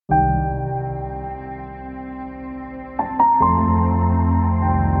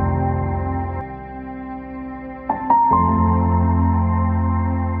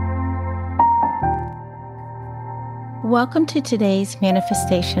Welcome to today's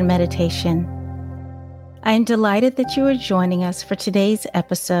Manifestation Meditation. I am delighted that you are joining us for today's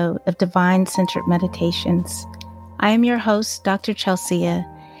episode of Divine Centered Meditations. I am your host, Dr. Chelsea,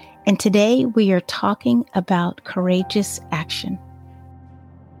 and today we are talking about courageous action.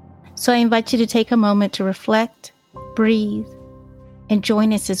 So I invite you to take a moment to reflect, breathe, and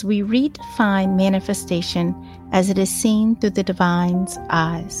join us as we redefine manifestation as it is seen through the divine's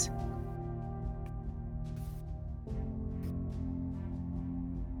eyes.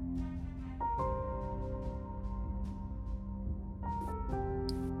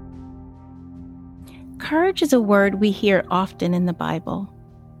 Courage is a word we hear often in the Bible.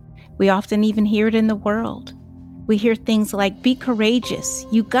 We often even hear it in the world. We hear things like, be courageous,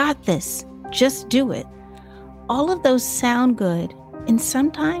 you got this, just do it. All of those sound good, and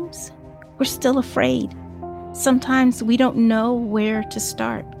sometimes we're still afraid. Sometimes we don't know where to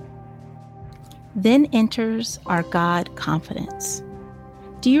start. Then enters our God confidence.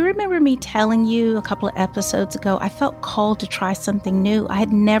 Do you remember me telling you a couple of episodes ago, I felt called to try something new I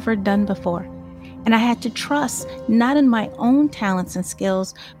had never done before? And I had to trust not in my own talents and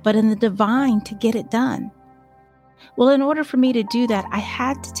skills, but in the divine to get it done. Well, in order for me to do that, I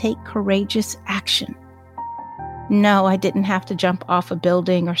had to take courageous action. No, I didn't have to jump off a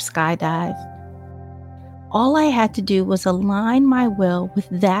building or skydive. All I had to do was align my will with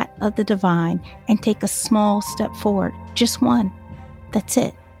that of the divine and take a small step forward, just one. That's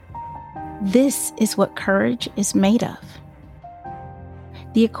it. This is what courage is made of.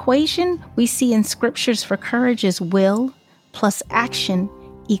 The equation we see in scriptures for courage is will plus action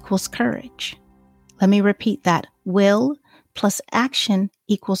equals courage. Let me repeat that. Will plus action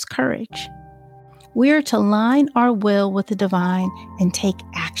equals courage. We are to line our will with the divine and take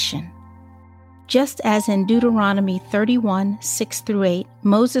action. Just as in Deuteronomy 31, 6-8,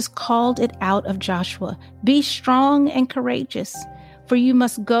 Moses called it out of Joshua, be strong and courageous, for you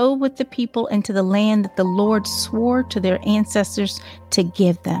must go with the people into the land that the Lord swore to their ancestors to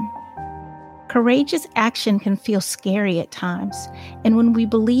give them. Courageous action can feel scary at times, and when we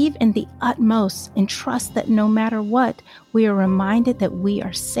believe in the utmost and trust that no matter what, we are reminded that we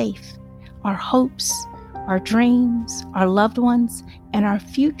are safe. Our hopes, our dreams, our loved ones, and our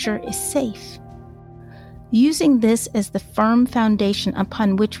future is safe. Using this as the firm foundation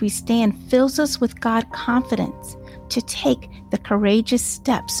upon which we stand fills us with God confidence to take the courageous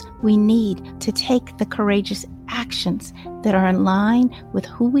steps we need to take the courageous actions that are in line with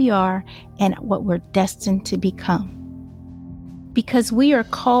who we are and what we're destined to become. Because we are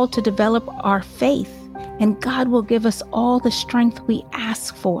called to develop our faith, and God will give us all the strength we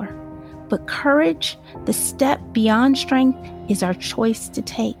ask for. But courage, the step beyond strength, is our choice to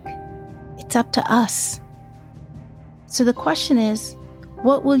take. It's up to us. So the question is,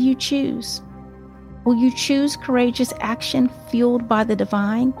 what will you choose? Will you choose courageous action fueled by the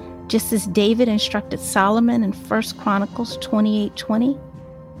divine, just as David instructed Solomon in 1 Chronicles 28:20?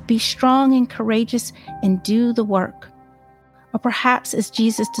 Be strong and courageous and do the work. Or perhaps as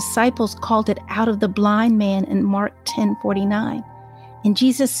Jesus' disciples called it out of the blind man in Mark 10:49. And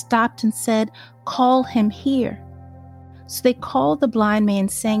Jesus stopped and said, call him here. So they called the blind man,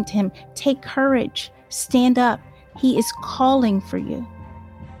 saying to him, take courage, stand up. He is calling for you.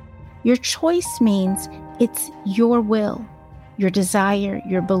 Your choice means it's your will, your desire,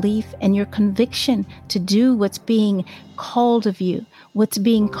 your belief, and your conviction to do what's being called of you, what's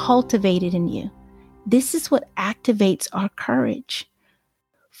being cultivated in you. This is what activates our courage.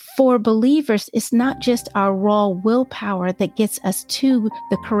 For believers, it's not just our raw willpower that gets us to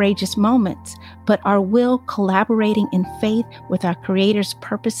the courageous moments, but our will collaborating in faith with our Creator's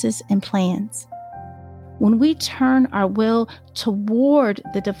purposes and plans. When we turn our will toward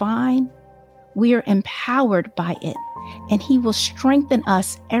the divine, we are empowered by it, and He will strengthen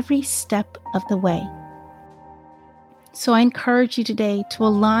us every step of the way. So I encourage you today to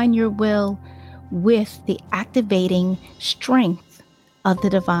align your will with the activating strength of the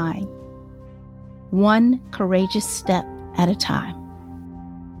divine, one courageous step at a time.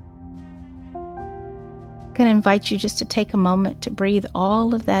 I'm going to invite you just to take a moment to breathe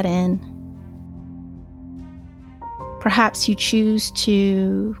all of that in. Perhaps you choose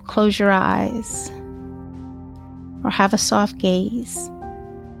to close your eyes or have a soft gaze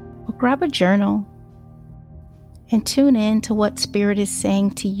or grab a journal and tune in to what Spirit is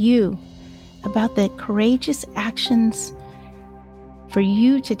saying to you about the courageous actions for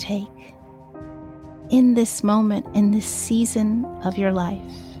you to take in this moment, in this season of your life.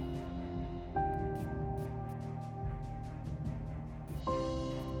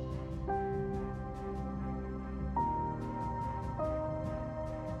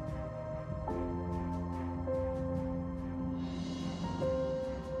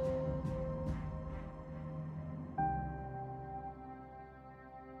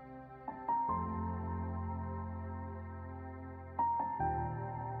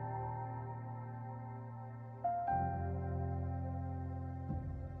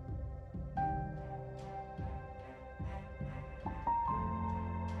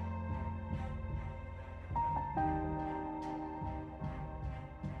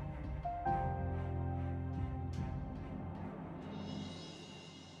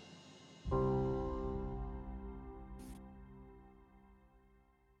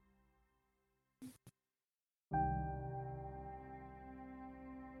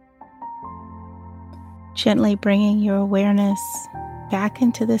 Gently bringing your awareness back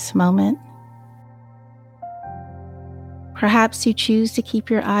into this moment. Perhaps you choose to keep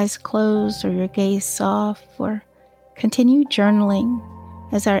your eyes closed or your gaze soft, or continue journaling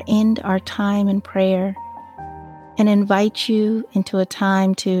as I end our time in prayer and invite you into a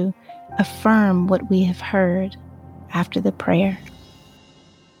time to affirm what we have heard after the prayer.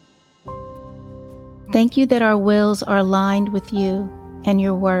 Thank you that our wills are aligned with you and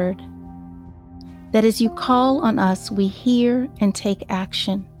your word, that as you call on us, we hear and take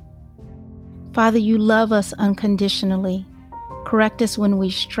action. Father, you love us unconditionally, correct us when we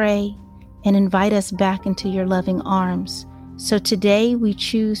stray, and invite us back into your loving arms. So today we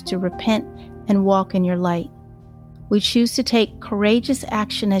choose to repent and walk in your light. We choose to take courageous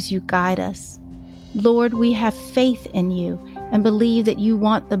action as you guide us. Lord, we have faith in you and believe that you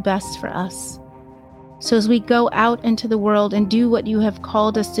want the best for us. So as we go out into the world and do what you have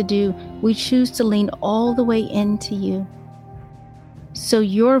called us to do, we choose to lean all the way into you. So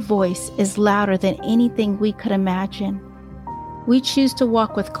your voice is louder than anything we could imagine. We choose to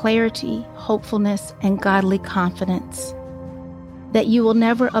walk with clarity, hopefulness, and godly confidence. That you will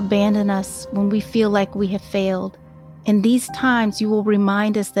never abandon us when we feel like we have failed. In these times, you will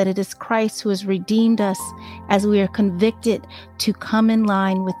remind us that it is Christ who has redeemed us as we are convicted to come in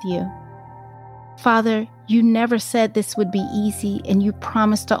line with you. Father, you never said this would be easy, and you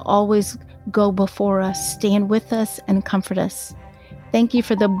promised to always go before us, stand with us, and comfort us. Thank you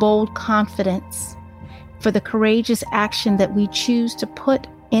for the bold confidence, for the courageous action that we choose to put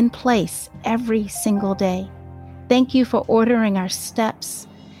in place every single day. Thank you for ordering our steps.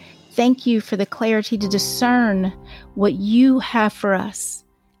 Thank you for the clarity to discern what you have for us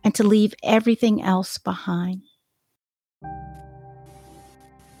and to leave everything else behind.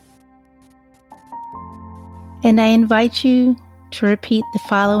 And I invite you to repeat the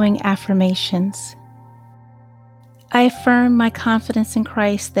following affirmations. I affirm my confidence in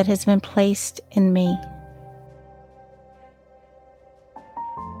Christ that has been placed in me.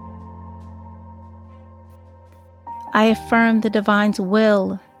 I affirm the divine's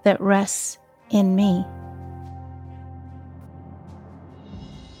will that rests in me.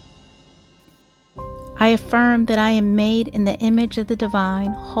 I affirm that I am made in the image of the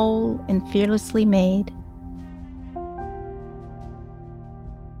divine, whole and fearlessly made.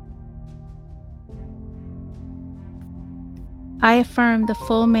 I affirm the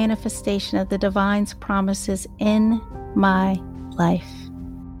full manifestation of the divine's promises in my life.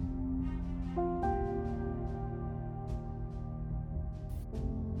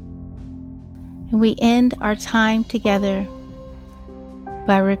 And we end our time together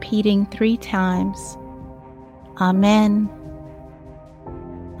by repeating 3 times, Amen,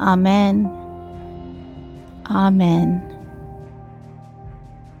 Amen, Amen.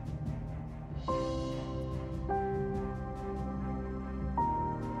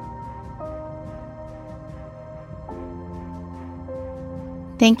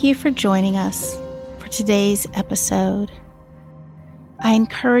 Thank you for joining us for today's episode. I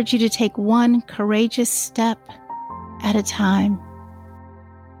encourage you to take one courageous step at a time.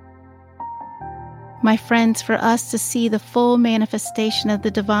 My friends, for us to see the full manifestation of the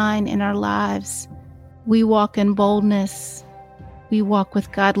divine in our lives, we walk in boldness, we walk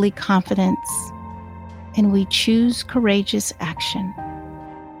with godly confidence, and we choose courageous action.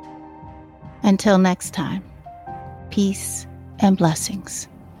 Until next time, peace and blessings.